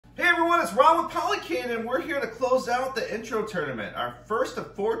everyone, it's Ron with Polycade, and we're here to close out the intro tournament, our first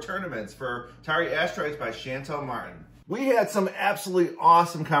of 4 tournaments for Atari Asteroids by Chantel Martin. We had some absolutely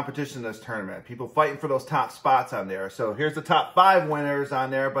awesome competition in this tournament, people fighting for those top spots on there. So here's the top 5 winners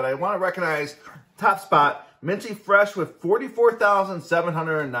on there, but I want to recognize top spot, Minty Fresh with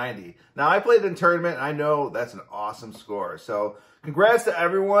 44,790. Now, I played in tournament, and I know that's an awesome score. So congrats to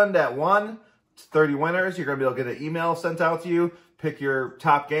everyone that won. It's 30 winners. You're going to be able to get an email sent out to you. Pick your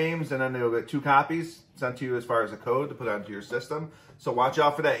top games, and then you'll get 2 copies sent to you as far as a code to put onto your system. So watch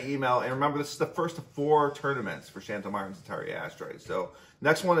out for that email. And remember, this is the first of 4 tournaments for Chantel Martin's Atari Asteroids. So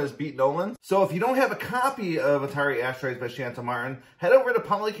next one is Beat Nolan. So if you don't have a copy of Atari Asteroids by Chantel Martin, head over to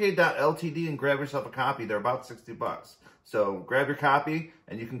polycade.ltd and grab yourself a copy. They're about 60 bucks. So grab your copy,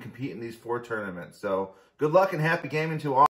 and you can compete in these 4 tournaments. So good luck and happy gaming to all.